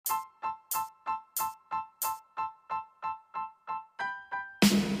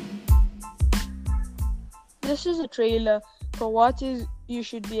this is a trailer for what you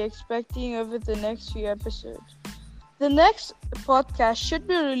should be expecting over the next few episodes. The next podcast should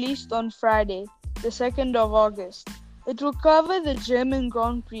be released on Friday, the 2nd of August. It will cover the German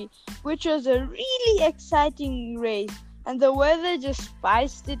Grand Prix, which was a really exciting race, and the weather just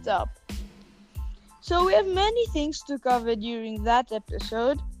spiced it up. So we have many things to cover during that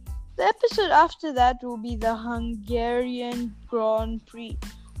episode. The episode after that will be the Hungarian Grand Prix,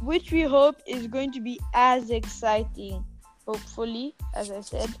 which we hope is going to be as exciting, hopefully, as I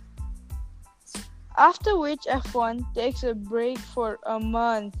said. After which F1 takes a break for a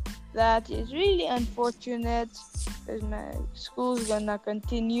month. That is really unfortunate because my school's gonna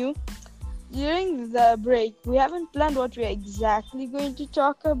continue. During the break, we haven't planned what we're exactly going to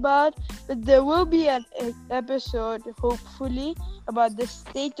talk about, but there will be an episode, hopefully, about the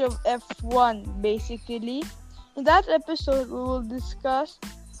state of F1, basically. In that episode, we will discuss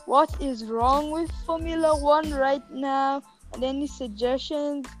what is wrong with Formula 1 right now and any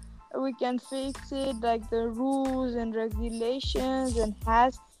suggestions we can fix it, like the rules and regulations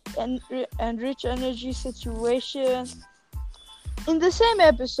and rich energy situation. In the same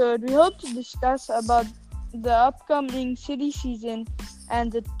episode, we hope to discuss about the upcoming city season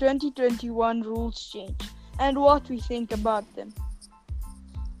and the 2021 rules change and what we think about them.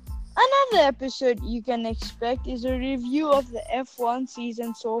 Another episode you can expect is a review of the F1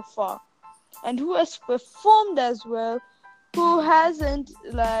 season so far and who has performed as well, who hasn't,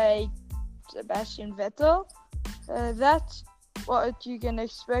 like Sebastian Vettel. That's what you can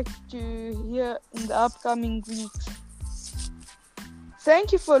expect to hear in the upcoming weeks.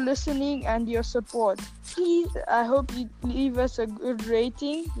 Thank you for listening and your support. Please, I hope you leave us a good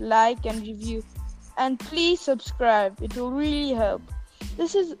rating, like and review. And please subscribe. It will really help.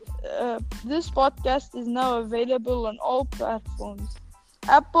 This podcast is now available on all platforms.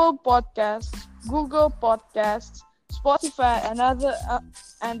 Apple Podcasts, Google Podcasts, Spotify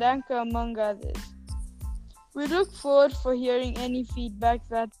and Anchor among others. We look forward for hearing any feedback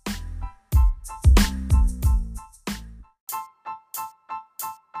that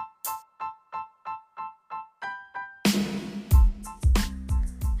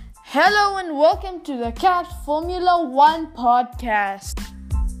Hello and welcome to the Cat Formula 1 podcast.